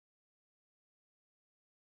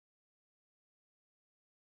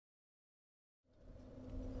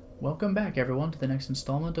Welcome back everyone to the next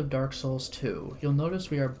installment of Dark Souls 2. You'll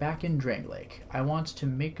notice we are back in Drain Lake. I want to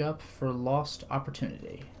make up for lost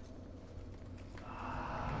opportunity.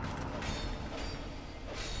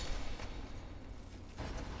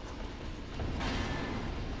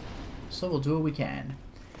 So we'll do what we can.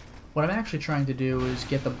 What I'm actually trying to do is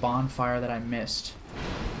get the bonfire that I missed.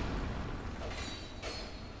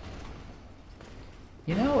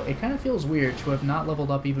 You know, it kind of feels weird to have not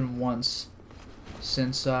leveled up even once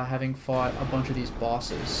since having fought a bunch of these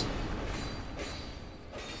bosses.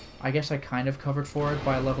 I guess I kind of covered for it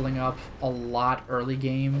by leveling up a lot early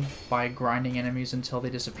game by grinding enemies until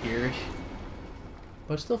they disappeared.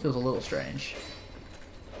 But it still feels a little strange.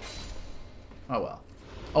 Oh well.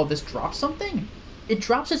 Oh, this drops something? It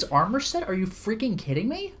drops its armor set? Are you freaking kidding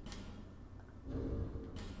me?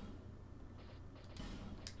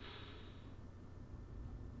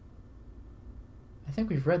 I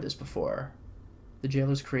think we've read this before. The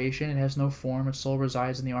jailer's creation, it has no form, its soul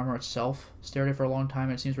resides in the armor itself. Stared at it for a long time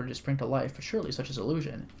and it seems ready to spring to life, but surely such is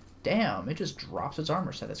illusion. Damn, it just drops its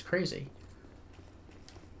armor set, that's crazy.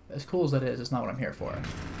 As cool as that is, it's not what I'm here for.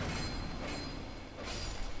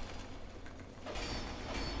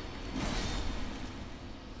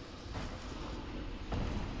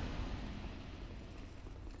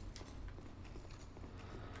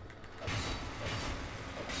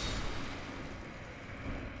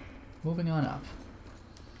 Moving on up.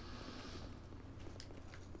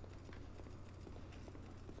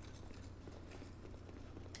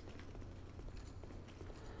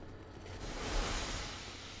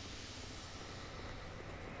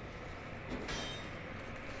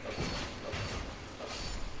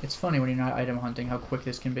 It's funny when you're not item hunting how quick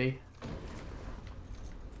this can be.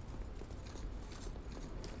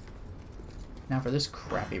 Now for this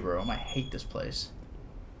crappy room, I hate this place.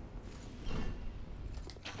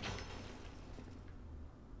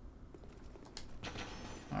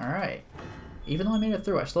 Alright. Even though I made it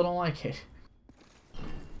through, I still don't like it.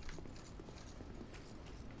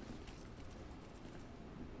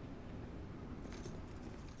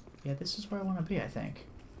 Yeah, this is where I want to be, I think.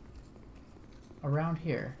 Around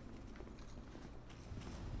here.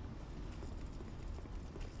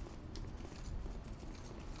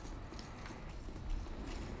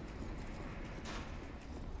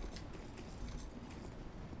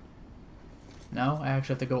 No? I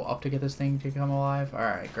actually have to go up to get this thing to come alive?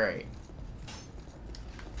 Alright, great.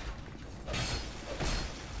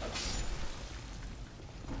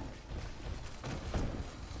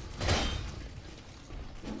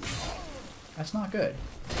 That's not good.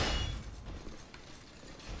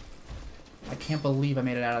 I can't believe I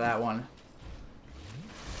made it out of that one.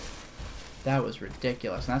 That was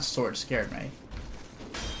ridiculous, and that sword scared me.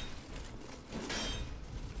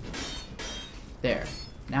 There.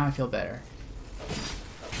 Now I feel better.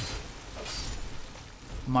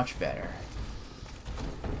 Much better.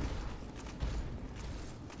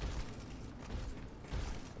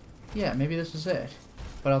 Yeah, maybe this is it.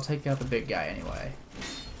 But I'll take out the big guy anyway.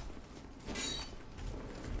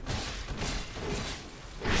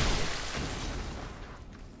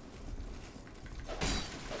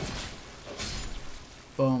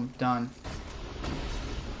 Boom, done.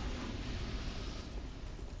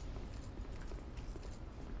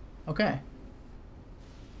 Okay.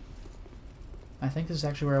 I think this is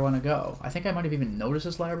actually where I want to go. I think I might have even noticed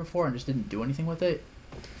this ladder before and just didn't do anything with it.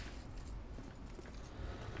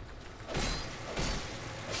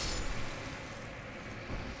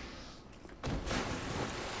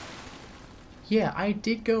 Yeah, I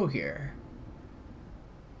did go here.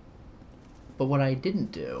 But what I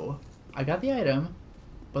didn't do, I got the item,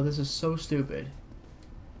 but this is so stupid.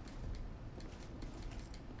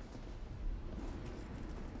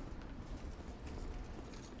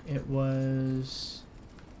 It was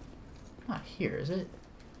not here, is it?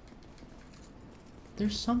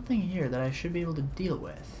 There's something here that I should be able to deal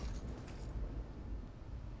with.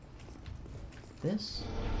 This?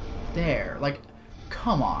 There. Like,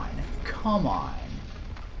 come on. Come on.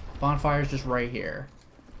 Bonfire's just right here.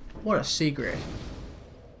 What a secret.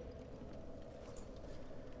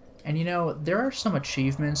 And you know, there are some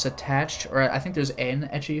achievements attached, or I think there's an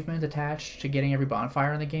achievement attached to getting every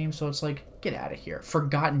bonfire in the game, so it's like, get out of here.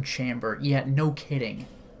 Forgotten Chamber. Yeah, no kidding.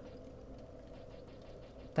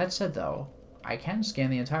 That said though, I can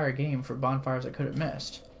scan the entire game for bonfires I could have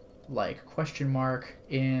missed. Like, question mark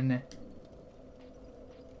in...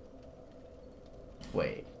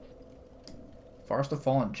 Wait. Forest of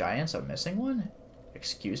Fallen Giants, I'm missing one?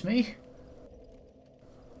 Excuse me?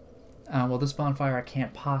 Well, this bonfire I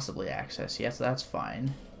can't possibly access yet, so that's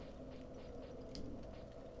fine.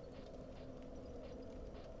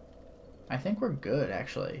 I think we're good,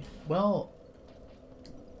 actually. Well,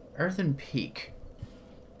 Earthen Peak.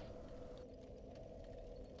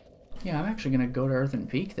 Yeah, I'm actually gonna go to Earthen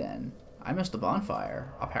Peak then. I missed the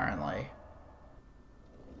bonfire, apparently.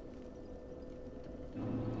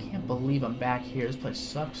 Can't believe I'm back here. This place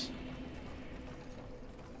sucks.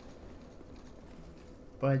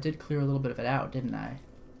 But I did clear a little bit of it out, didn't I?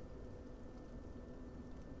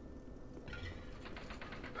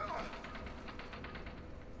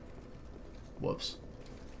 Whoops.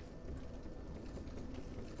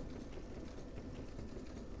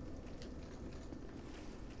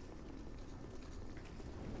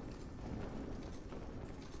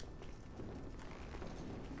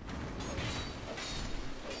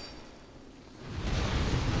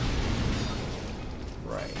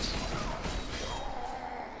 Right.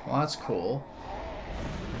 Well, that's cool.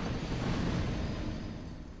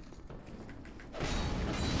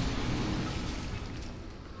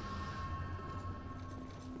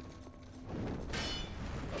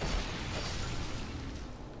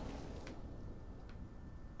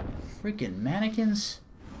 Freaking mannequins.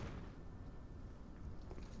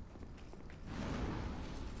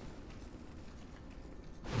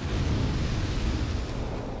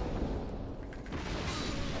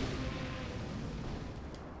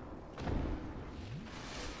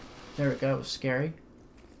 There it goes. Scary.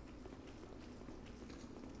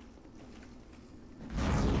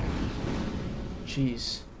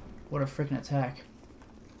 Jeez. What a freaking attack.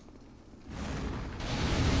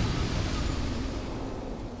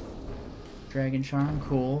 Dragon Charm,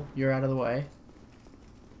 cool. You're out of the way.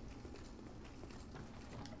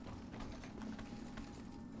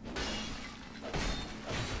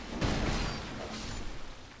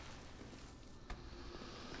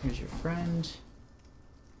 Here's your friend.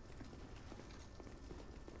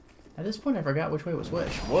 At this point, I forgot which way was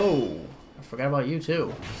which. Whoa! I forgot about you,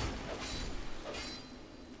 too.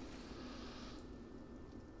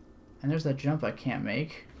 And there's that jump I can't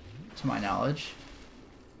make, to my knowledge.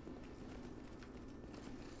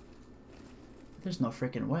 There's no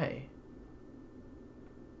freaking way.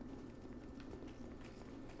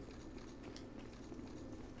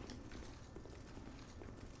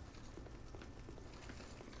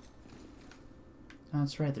 Oh,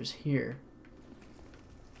 that's right, there's here.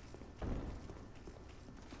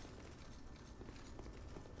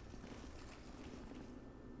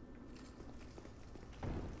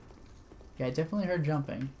 Yeah, I definitely heard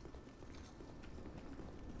jumping.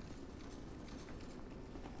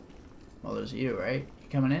 Well, there's you, right? You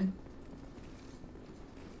coming in?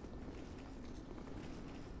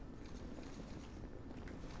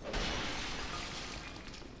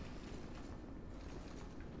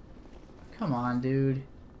 Come on, dude.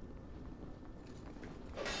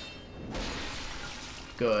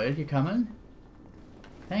 Good, you coming?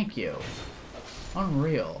 Thank you.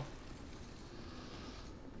 Unreal.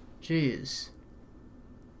 Jeez.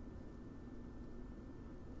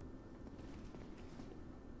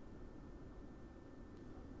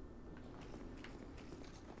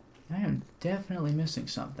 I am definitely missing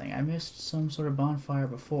something. I missed some sort of bonfire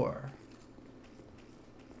before.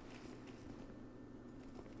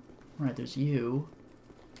 Alright, there's you.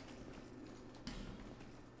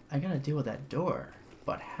 I gotta deal with that door.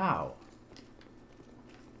 But how?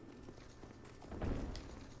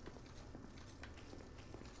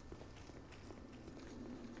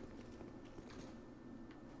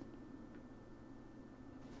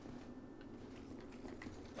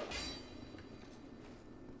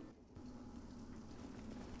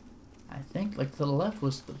 I think, like, to the left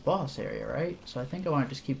was the boss area, right? So I think I want to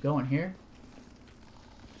just keep going here.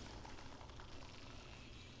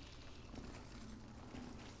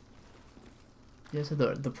 These are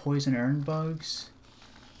the poison urn bugs.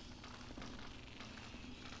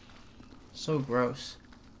 So gross.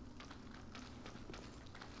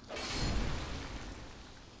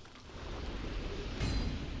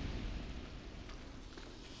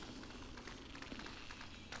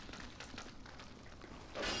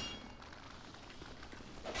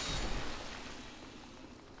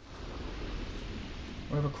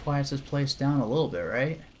 Whatever quiets this place down a little bit,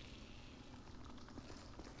 right?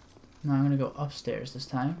 Now I'm gonna go upstairs this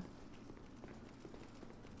time.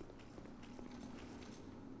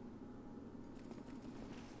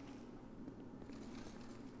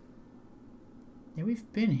 Yeah,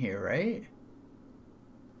 we've been here, right?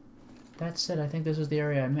 That said, I think this is the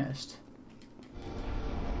area I missed.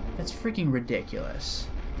 That's freaking ridiculous.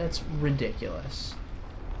 That's ridiculous.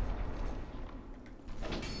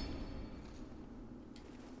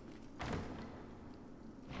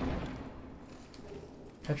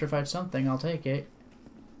 Petrified something, I'll take it.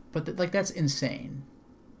 But, like, that's insane.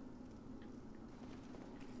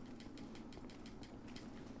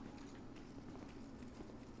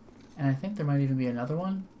 And I think there might even be another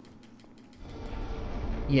one.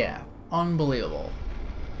 Yeah, unbelievable.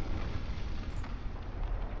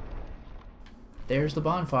 There's the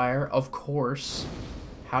bonfire, of course.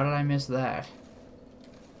 How did I miss that?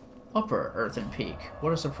 Upper Earthen Peak.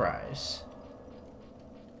 What a surprise.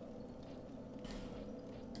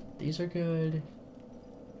 These are good.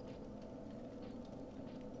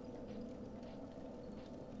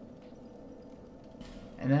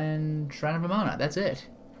 And then Shrine of Amana. That's it.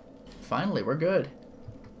 Finally, we're good.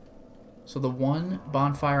 So the one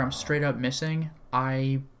bonfire I'm straight up missing,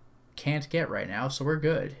 I can't get right now, so we're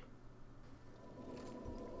good.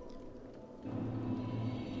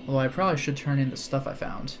 Although I probably should turn in the stuff I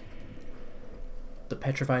found. The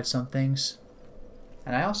petrified somethings.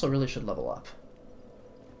 And I also really should level up.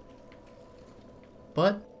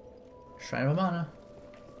 But, Shrine of Amana.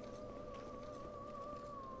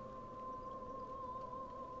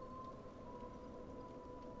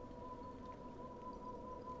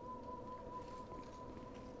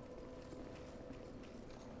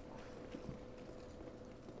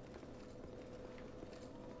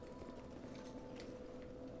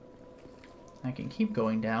 I can keep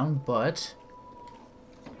going down, but...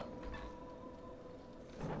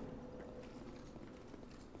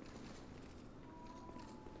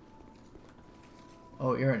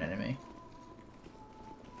 Oh, you're an enemy.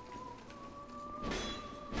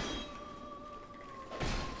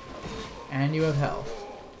 And you have health.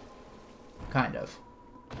 Kind of.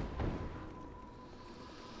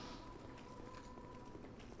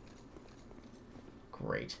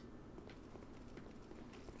 Great.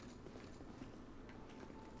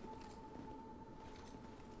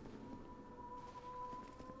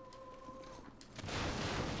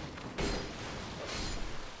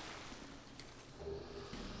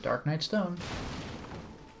 Dark Knight Stone.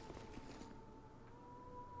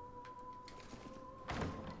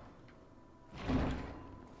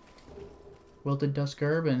 Wilted Dusk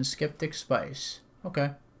Herb and Skeptic Spice.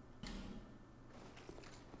 Okay.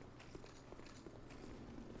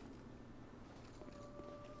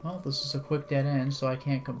 Well, this is a quick dead end, so I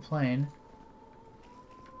can't complain.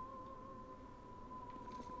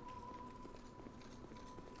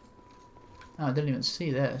 Oh, I didn't even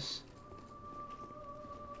see this.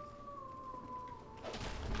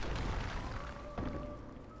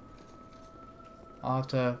 I'll have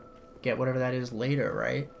to get whatever that is later,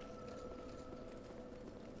 right?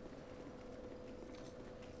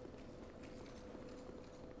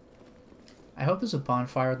 I hope there's a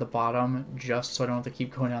bonfire at the bottom, just so I don't have to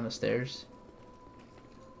keep going down the stairs.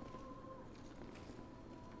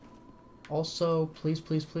 Also, please,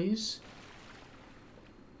 please, please.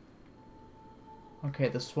 Okay,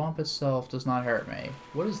 the swamp itself does not hurt me.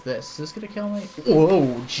 What is this? Is this gonna kill me?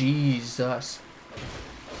 Whoa, Jesus.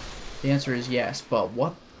 The answer is yes, but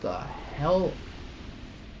what the hell?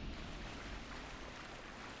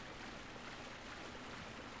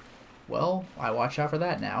 Well, I watch out for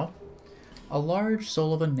that now. A large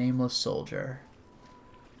soul of a nameless soldier.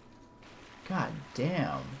 God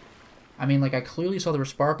damn. I mean, like, I clearly saw there were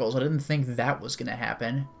sparkles. I didn't think that was gonna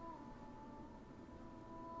happen.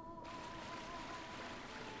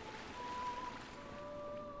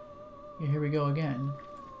 Yeah, here we go again.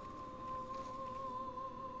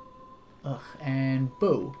 Ugh, and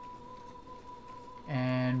boo.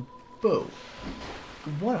 And boo.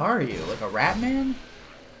 What are you, like a rat man?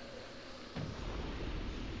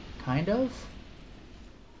 Kind of?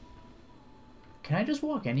 Can I just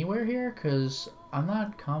walk anywhere here? Because I'm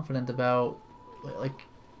not confident about, like,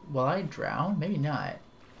 will I drown? Maybe not.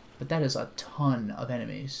 But that is a ton of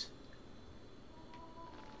enemies.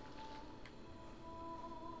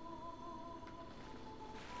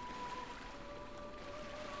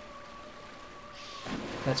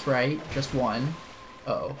 That's right, just one.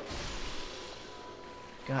 Uh-oh.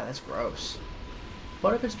 God, that's gross.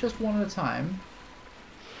 But if it's just one at a time...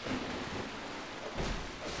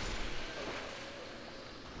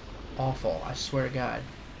 Awful, I swear to God.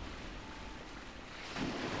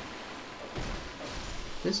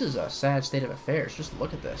 This is a sad state of affairs, just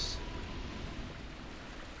look at this.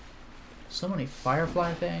 So many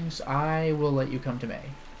firefly things, I will let you come to me.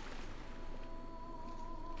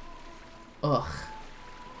 Ugh.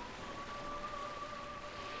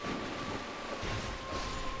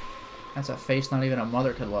 That's a face not even a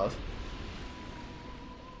mother could love.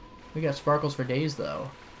 We got sparkles for days,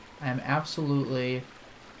 though. I am absolutely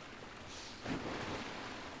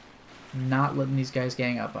not letting these guys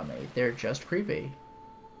gang up on me. They're just creepy.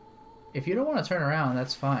 If you don't want to turn around,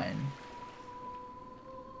 that's fine.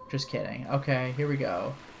 Just kidding. Okay, here we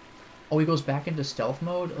go. Oh, he goes back into stealth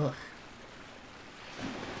mode? Ugh.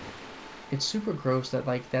 It's super gross that,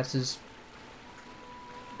 like, that's his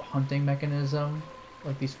hunting mechanism.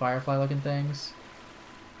 Like these firefly-looking things.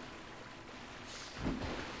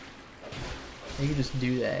 You could just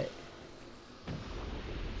do that.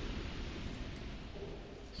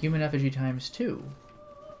 Human effigy times 2.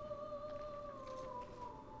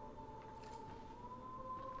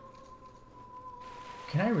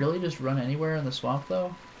 Can I really just run anywhere in the swamp,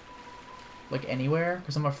 though? Like, anywhere?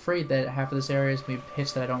 Because I'm afraid that half of this area is going to be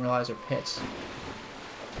pits that I don't realize are pits.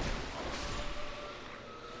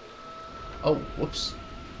 Oh, whoops.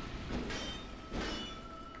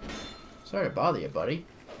 Sorry to bother you, buddy.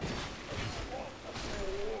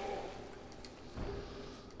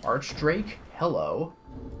 Archdrake? Hello.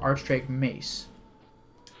 Archdrake Mace.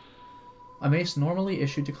 A mace normally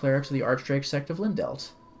issued to clerics of the Archdrake sect of Lindelt.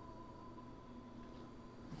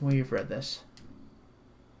 We've read this.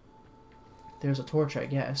 There's a torch, I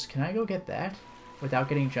guess. Can I go get that without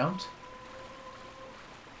getting jumped?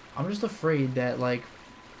 I'm just afraid that, like,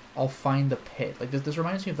 I'll find the pit. Like, this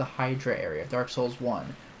reminds me of the Hydra area, Dark Souls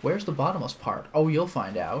 1. Where's the bottomless part? Oh, you'll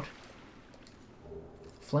find out.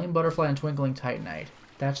 Flame Butterfly and Twinkling Titanite.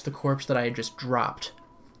 That's the corpse that I had just dropped.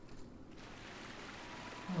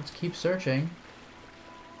 Let's keep searching.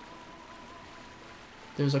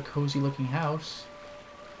 There's a cozy looking house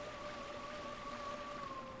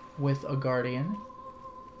with a guardian.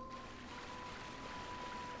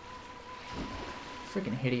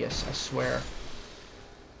 Freaking hideous, I swear.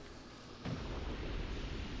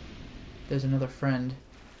 There's another friend.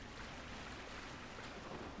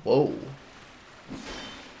 Whoa.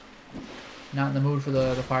 Not in the mood for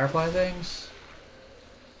the firefly things?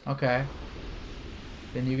 Okay.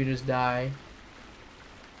 Then you can just die.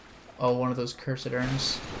 Oh, one of those cursed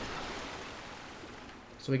urns.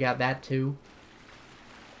 So we got that too.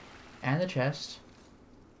 And the chest.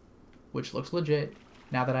 Which looks legit,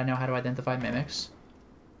 now that I know how to identify mimics.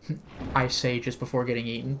 I say just before getting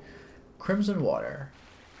eaten. Crimson water.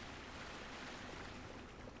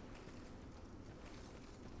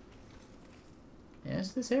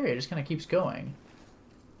 Yes, this area just kind of keeps going.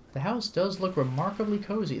 The house does look remarkably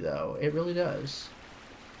cozy, though. It really does.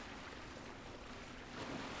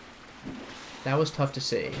 That was tough to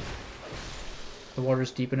see. The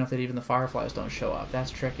water's deep enough that even the fireflies don't show up.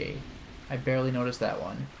 That's tricky. I barely noticed that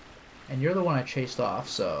one. And you're the one I chased off,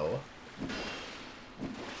 so... You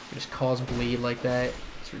just cause bleed like that.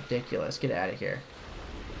 It's ridiculous. Get out of here.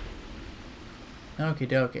 Okie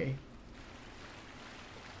dokie.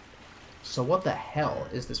 So what the hell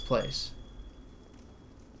is this place?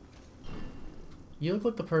 You look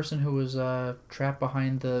like the person who was trapped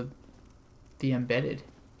behind the embedded.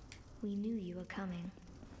 We knew you were coming.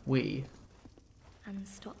 We. And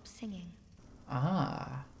stopped singing.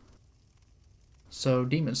 Ah. So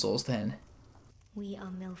demon souls then. We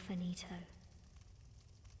are Milfanito.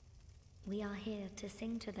 We are here to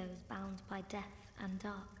sing to those bound by death and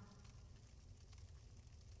dark.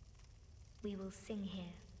 We will sing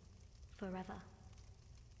here forever,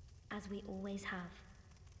 as we always have,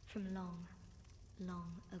 from long,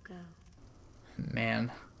 long ago.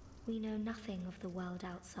 Man. We know nothing of the world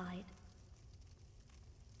outside.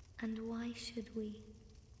 And why should we?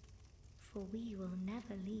 For we will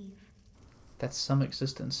never leave. That's some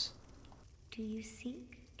existence. Do you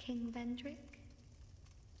seek King Vendrick?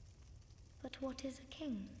 But what is a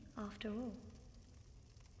king, after all?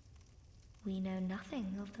 We know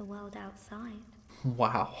nothing of the world outside.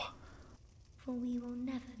 Wow. For we will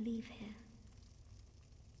never leave here.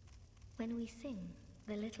 When we sing,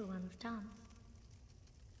 the little ones dance.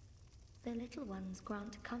 The little ones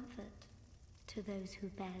grant comfort to those who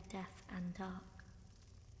bear death and dark.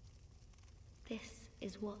 This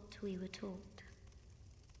is what we were taught.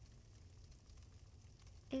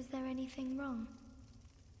 Is there anything wrong?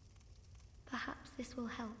 Perhaps this will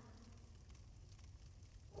help.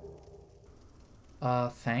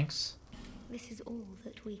 Thanks. This is all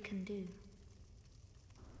that we can do.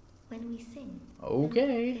 When we sing...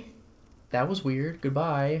 Okay. That was weird.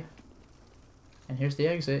 Goodbye. And here's the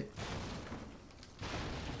exit.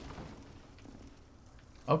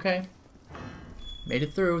 Okay. Made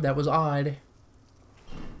it through. That was odd.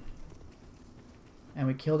 And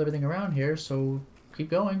we killed everything around here, so keep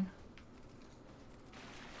going.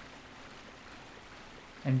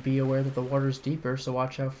 And be aware that the water's deeper, so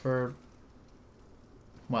watch out for...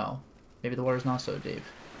 Well, maybe the water's not so deep.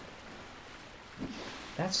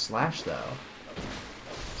 That slash, though.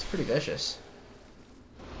 It's pretty vicious.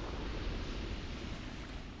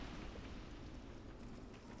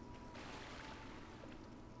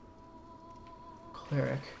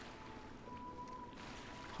 Cleric.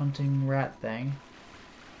 Hunting rat thing.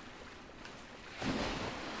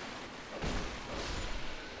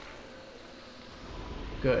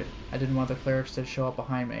 Good. I didn't want the clerics to show up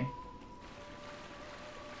behind me.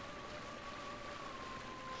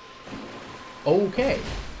 Okay.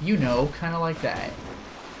 You know, kind of like that.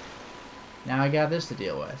 Now I got this to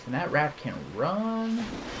deal with. And that rat can run.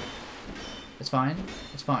 It's fine.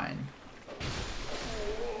 It's fine.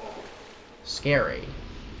 Scary.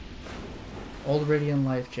 Old Radiant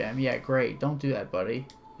Life Gem. Yeah, great. Don't do that, buddy.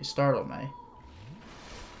 You startled me. I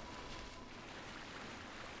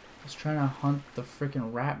was trying to hunt the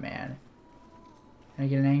freaking rat man. And I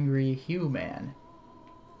get an angry Hugh man.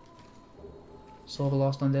 Soul of the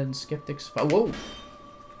Lost Undead and Skeptics. Whoa!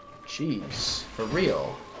 Jeez. For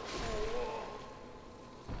real.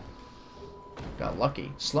 Got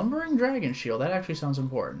lucky. Slumbering Dragon Shield. That actually sounds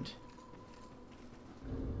important.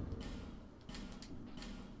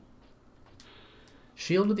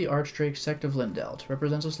 Shield of the Archdrake Sect of Lindelt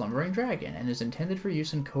represents a slumbering dragon and is intended for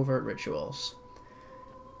use in covert rituals.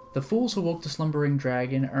 The fools who woke the slumbering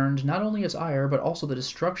dragon earned not only its ire, but also the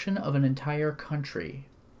destruction of an entire country.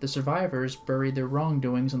 The survivors buried their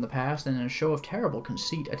wrongdoings in the past and in a show of terrible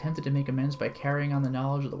conceit attempted to make amends by carrying on the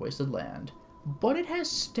knowledge of the wasted land. But it has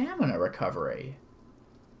stamina recovery.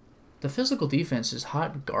 The physical defense is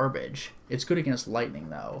hot garbage. It's good against lightning,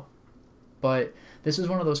 though. But this is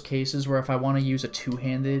one of those cases where if I want to use a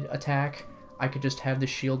two-handed attack, I could just have the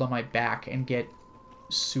shield on my back and get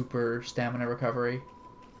super stamina recovery.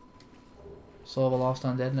 Soul of a Lost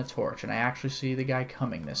Undead and a torch, and I actually see the guy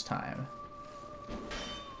coming this time.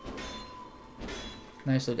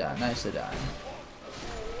 Nicely done, nicely done.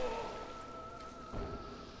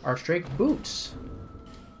 Archdrake boots.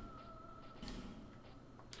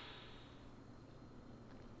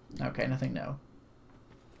 Okay, nothing new.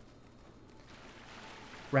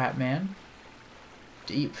 Ratman.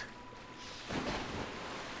 Deep.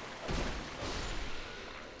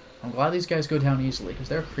 I'm glad these guys go down easily, because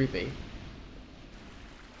they're creepy.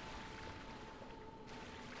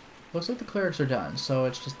 Looks like the clerics are done, so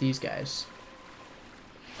it's just these guys.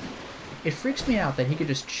 It freaks me out that he could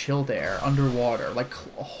just chill there, underwater, like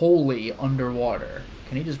wholly underwater.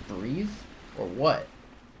 Can he just breathe? Or what?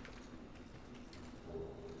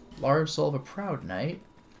 Large Soul of a Proud Knight.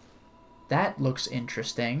 That looks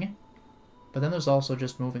interesting. But then there's also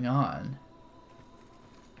just moving on.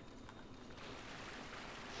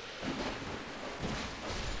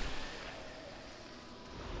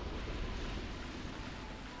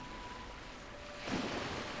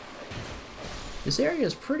 This area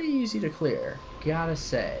is pretty easy to clear, gotta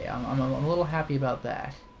say. I'm a little happy about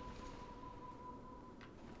that.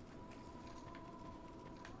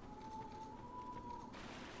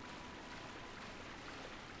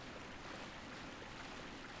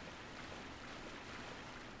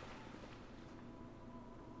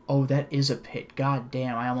 Oh, that is a pit. God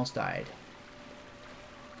damn, I almost died.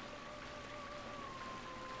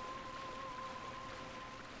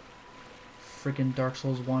 Freaking Dark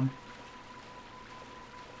Souls 1.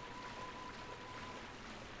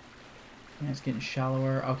 Yeah, it's getting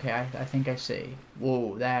shallower. Okay, I think I see.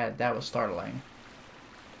 Whoa, that was startling.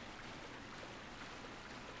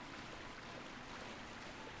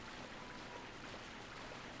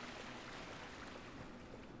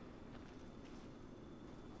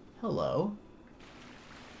 Hello.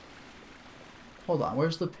 Hold on,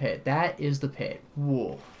 where's the pit? That is the pit.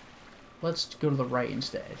 Whoa. Let's go to the right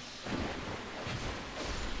instead.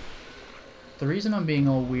 The reason I'm being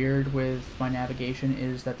all weird with my navigation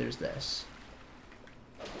is that there's this.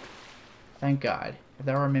 Thank God. If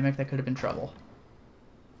that were a mimic, that could have been trouble.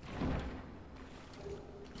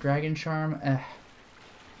 Dragon Charm,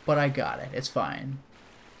 but I got it. It's fine.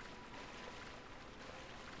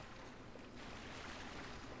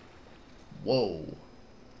 Whoa.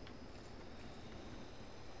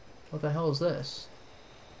 What the hell is this?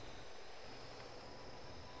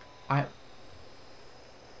 I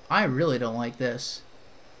really don't like this.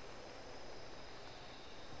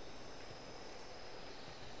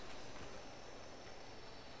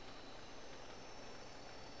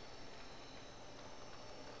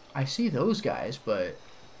 I see those guys, but...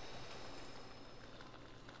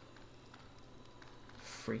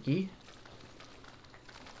 freaky.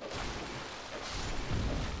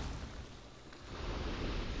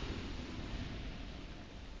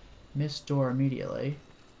 Missed door immediately.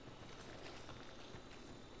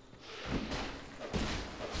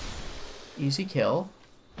 Easy kill.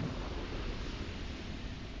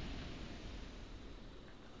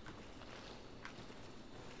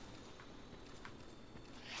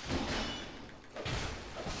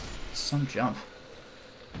 Some jump.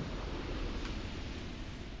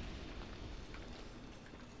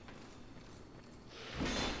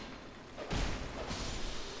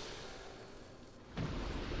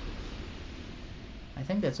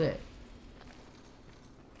 think that's it.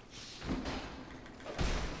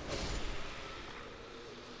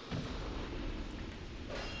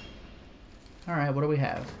 Alright, what do we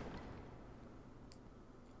have?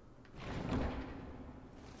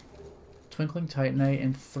 Twinkling Titanite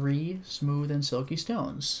and 3 smooth and silky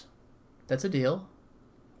stones. That's a deal.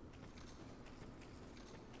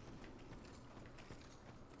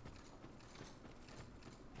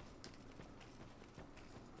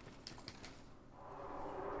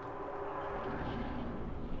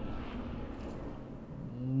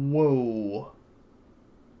 Whoa.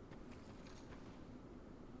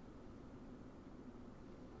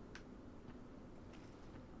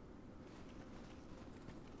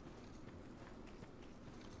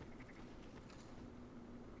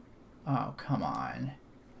 Oh, come on.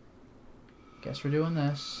 Guess we're doing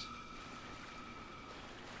this.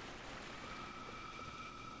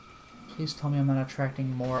 Please tell me I'm not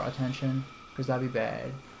attracting more attention, because that'd be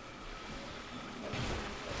bad.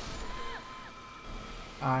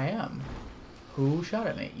 I am. Who shot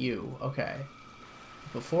at me? You. Okay.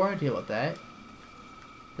 Before I deal with that,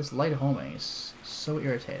 this light homing is so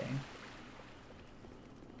irritating.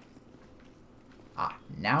 Ah,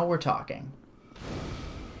 now we're talking.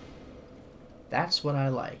 That's what I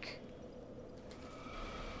like.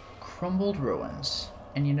 Crumbled ruins.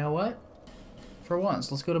 And you know what? For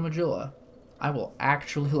once, let's go to Majula. I will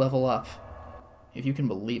actually level up. If you can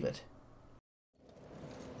believe it.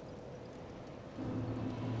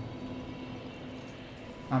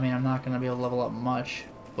 I mean, I'm not going to be able to level up much,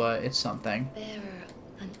 but it's something.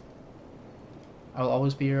 I will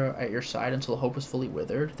always be at your side until hope is fully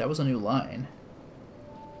withered. That was a new line.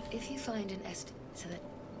 If you find an so that...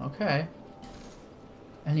 Okay.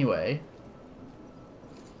 Anyway.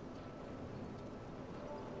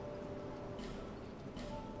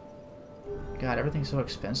 God, everything's so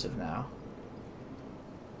expensive now.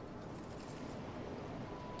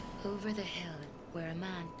 Over the hill, where a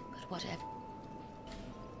man, but whatever,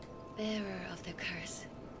 bearer of the curse,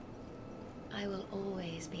 I will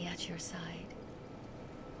always be at your side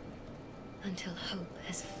until hope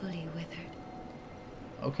has fully withered.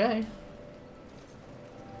 Okay.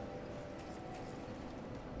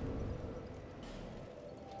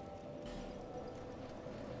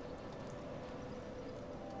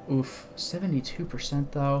 Oof,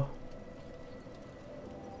 72% though.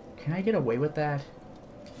 Can I get away with that?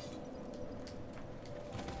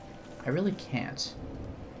 I really can't.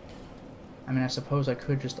 I mean, I suppose I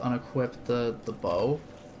could just unequip the bow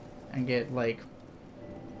and get, like,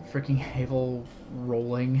 freaking Havel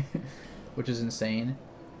rolling, which is insane.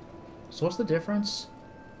 So what's the difference?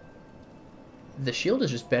 The shield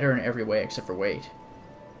is just better in every way except for weight.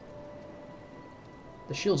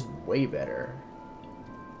 The shield's way better,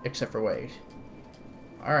 except for weight.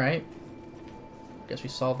 Alright. Guess we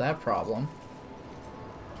solved that problem.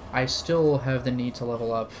 I still have the need to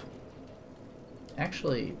level up.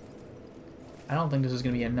 Actually, I don't think this is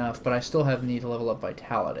going to be enough, but I still have the need to level up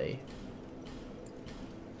Vitality.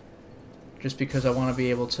 Just because I want to be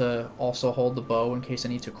able to also hold the bow in case I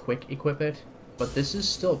need to quick equip it. But this is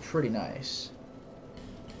still pretty nice.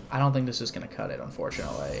 I don't think this is going to cut it,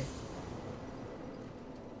 unfortunately.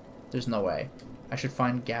 There's no way. I should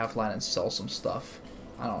find Gavlan and sell some stuff.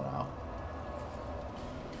 I don't know.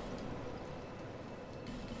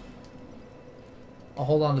 I'll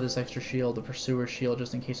hold on to this extra shield, the Pursuer's Shield,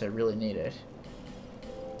 just in case I really need it.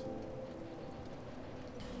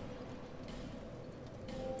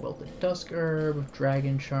 Wilted Dusk Herb,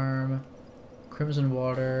 Dragon Charm, Crimson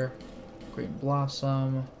Water, Green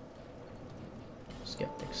Blossom,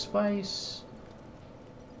 Skeptic Spice.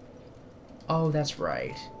 Oh, that's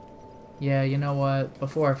right. Yeah, you know what?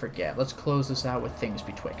 Before I forget, let's close this out with Things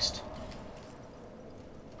Betwixt.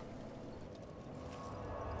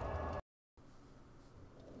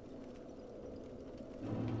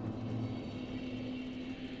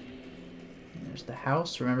 There's the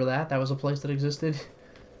house. Remember that? That was a place that existed.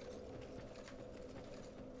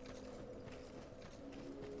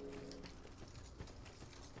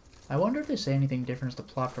 I wonder if they say anything different as the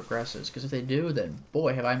plot progresses, because if they do, then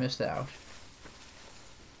boy, have I missed out.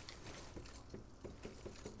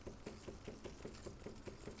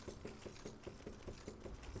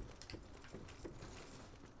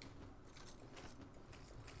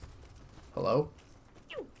 Hello?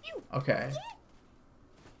 Okay.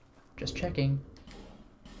 Just checking.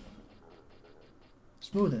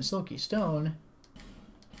 Smooth and silky stone.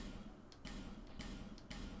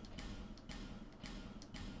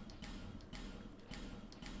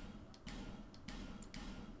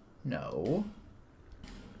 No.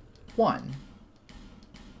 1.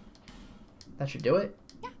 That should do it.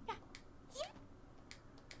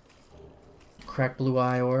 Cracked blue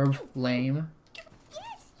eye orb. Lame.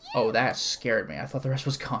 Oh, that scared me. I thought the rest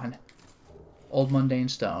was gone. Old mundane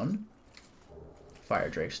stone. Fire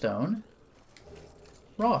drake stone.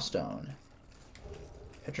 Raw stone.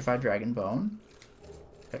 Petrified dragon bone.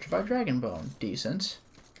 Petrified dragon bone. Decent.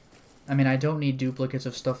 I mean, I don't need duplicates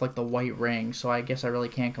of stuff like the white ring, so I guess I really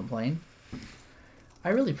can't complain. I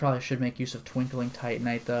really probably should make use of Twinkling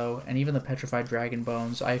Titanite, though, and even the Petrified Dragon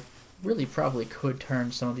Bones. I really probably could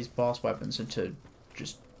turn some of these boss weapons into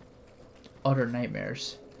just utter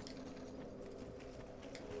nightmares.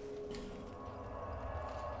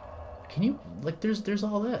 Can you... like, there's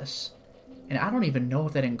all this. And I don't even know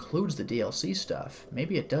if that includes the DLC stuff.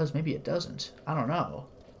 Maybe it does, maybe it doesn't. I don't know.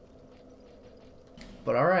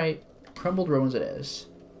 But alright. Crumbled Ruins it is.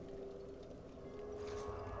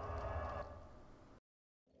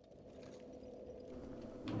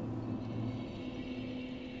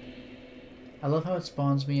 I love how it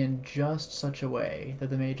spawns me in just such a way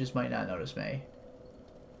that the mages might not notice me.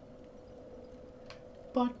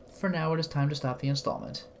 But for now it is time to stop the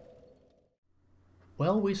installment.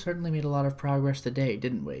 Well, we certainly made a lot of progress today,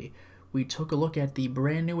 didn't we? We took a look at the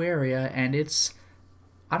brand new area and it's...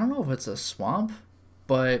 I don't know if it's a swamp,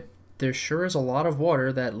 but there sure is a lot of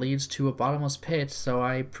water that leads to a bottomless pit, so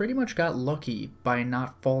I pretty much got lucky by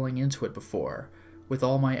not falling into it before, with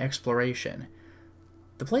all my exploration.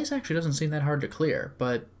 The place actually doesn't seem that hard to clear,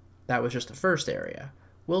 but that was just the first area.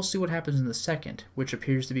 We'll see what happens in the second, which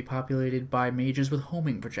appears to be populated by mages with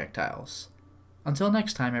homing projectiles. Until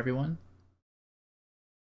next time, everyone.